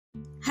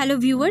Hello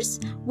viewers,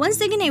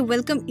 once again I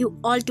welcome you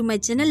all to my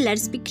channel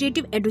Let's Be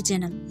Creative Edu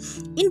channel.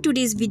 In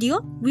today's video,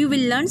 we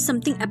will learn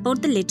something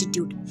about the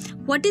latitude.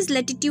 What is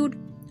latitude?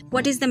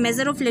 What is the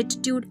measure of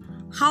latitude?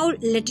 How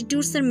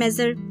latitudes are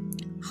measured?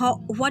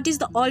 What is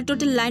the all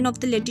total line of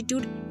the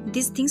latitude?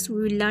 These things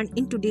we will learn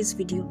in today's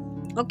video.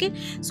 Okay,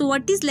 so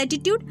what is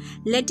latitude?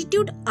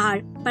 Latitude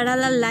are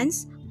parallel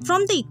lines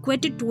from the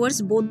equator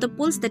towards both the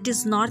poles, that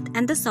is north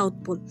and the south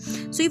pole.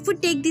 So if we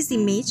take this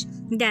image,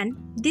 then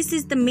this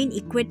is the main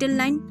equator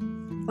line.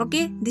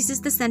 Okay, this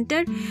is the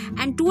center,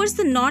 and towards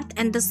the north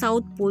and the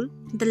south pole,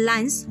 the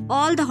lines,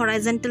 all the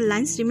horizontal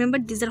lines, remember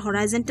these are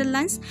horizontal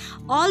lines,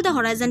 all the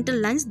horizontal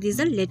lines, these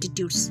are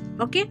latitudes.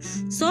 Okay,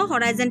 so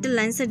horizontal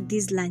lines are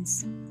these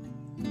lines.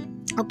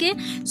 Okay,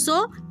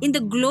 so in the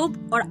globe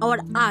or our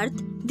earth,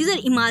 these are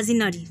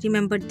imaginary,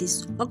 remember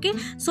this. Okay,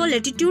 so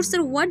latitudes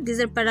are what? These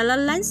are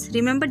parallel lines.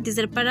 Remember, these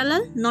are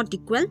parallel, not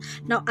equal.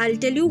 Now I'll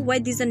tell you why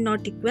these are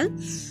not equal.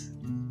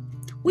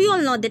 We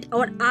all know that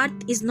our earth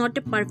is not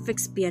a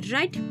perfect sphere,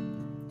 right?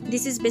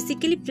 This is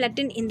basically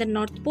flattened in the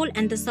north pole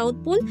and the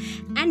south pole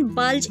and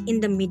bulge in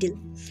the middle.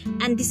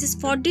 And this is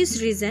for this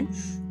reason,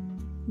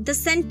 the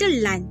center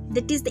line,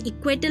 that is the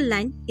equator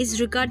line, is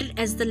regarded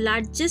as the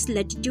largest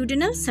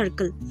latitudinal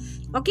circle.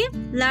 Okay,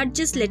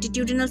 largest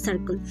latitudinal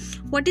circle.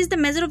 What is the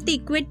measure of the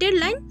equator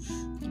line?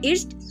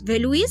 Its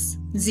value is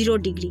 0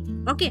 degree.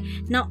 Okay,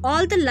 now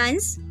all the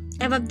lines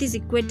above this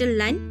equator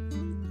line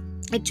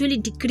actually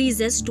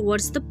decreases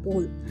towards the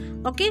pole.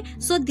 Okay,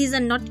 so these are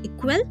not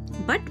equal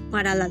but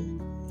parallel.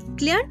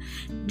 Clear?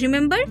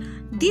 Remember,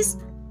 these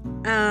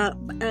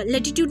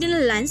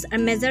latitudinal lines are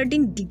measured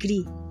in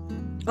degree.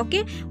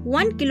 Okay,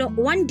 1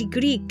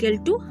 degree equal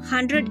to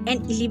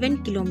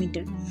 111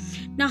 kilometer.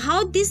 Now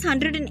how this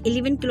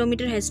 111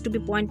 kilometer has to be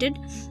pointed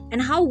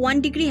and how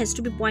 1 degree has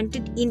to be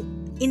pointed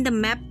in the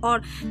map,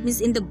 or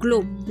means in the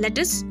globe, let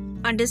us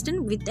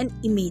understand with an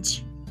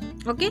image.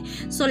 Okay,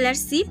 so let's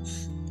see.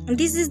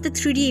 This is the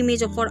 3D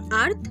image of our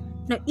earth.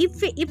 Now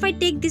if I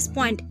take this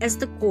point as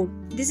the core,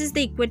 this is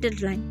the equator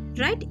line,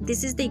 right?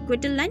 This is the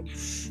equator line,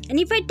 and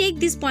if I take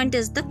this point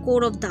as the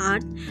core of the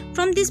earth,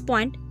 from this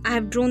point I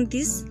have drawn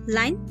this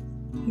line.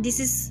 This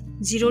is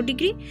 0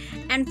 degree,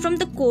 and from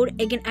the core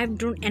again I have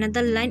drawn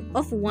another line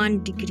of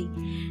 1 degree.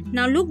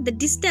 Now look, the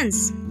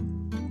distance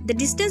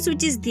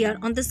which is there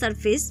on the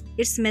surface,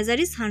 its measure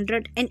is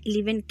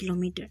 111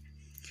 kilometer.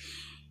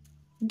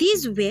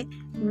 This way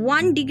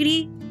 1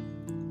 degree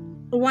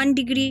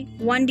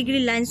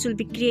lines will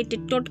be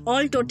created.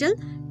 All total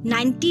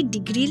 90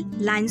 degree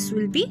lines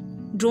will be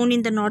drawn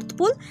in the north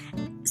pole.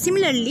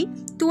 Similarly,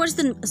 towards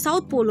the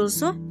south pole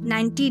also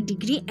 90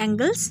 degree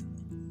angles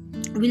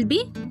will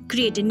be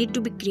created, need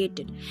to be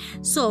created.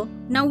 So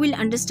now we'll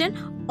understand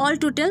all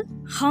total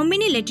how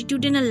many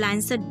latitudinal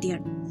lines are there.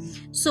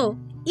 So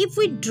if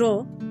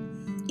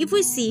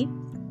we see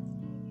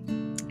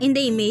in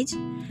the image,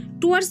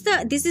 towards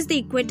this is the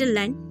equator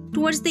line,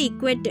 towards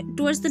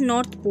the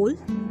north pole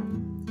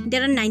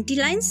there are 90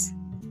 lines.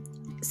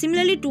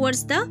 Similarly,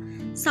 towards the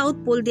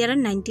south pole there are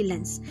 90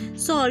 lines.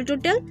 So all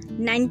total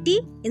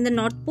 90 in the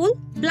north pole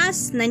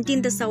plus 90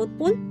 in the south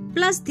pole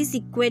plus this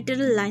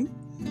equatorial line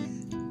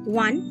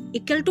 1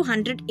 equal to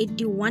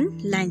 181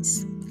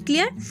 lines.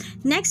 Clear?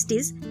 Next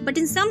is, but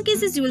in some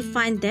cases you will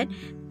find that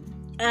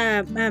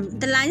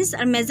the lines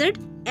are measured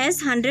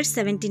as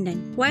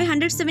 179. Why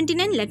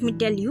 179? Let me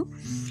tell you.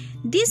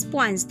 These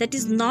points, that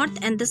is north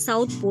and the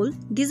south pole,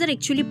 these are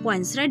actually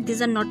points, right?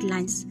 These are not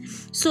lines.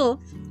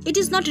 So it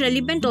is not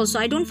relevant also.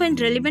 I don't find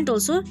relevant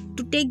also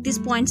to take these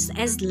points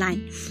as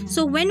line.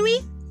 So when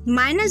we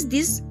minus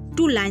these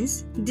two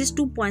lines, these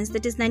 2 points,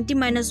 that is 90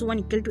 minus 1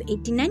 equal to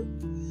 89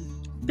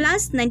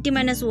 plus 90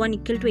 minus 1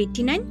 equal to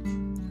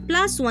 89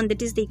 plus 1,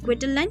 that is the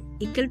equator line,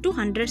 equal to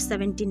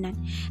 179.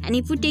 And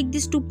if we take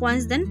these 2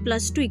 points, then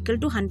plus 2 equal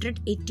to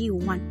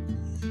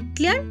 181.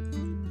 Clear?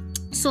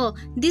 So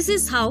this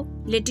is how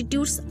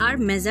latitudes are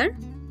measured.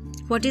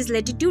 What is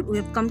latitude? We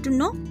have come to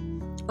know.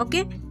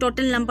 Okay,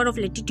 total number of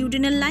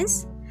latitudinal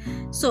lines.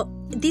 So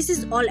this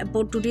is all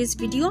about today's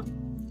video.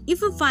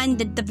 If you find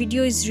that the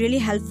video is really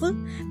helpful,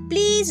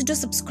 please do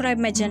subscribe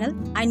my channel.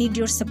 I need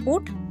your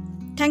support.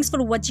 Thanks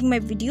for watching my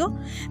video.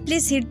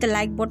 Please hit the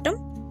like button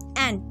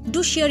and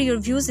do share your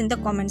views in the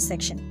comment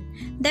section.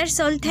 That's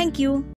all. Thank you.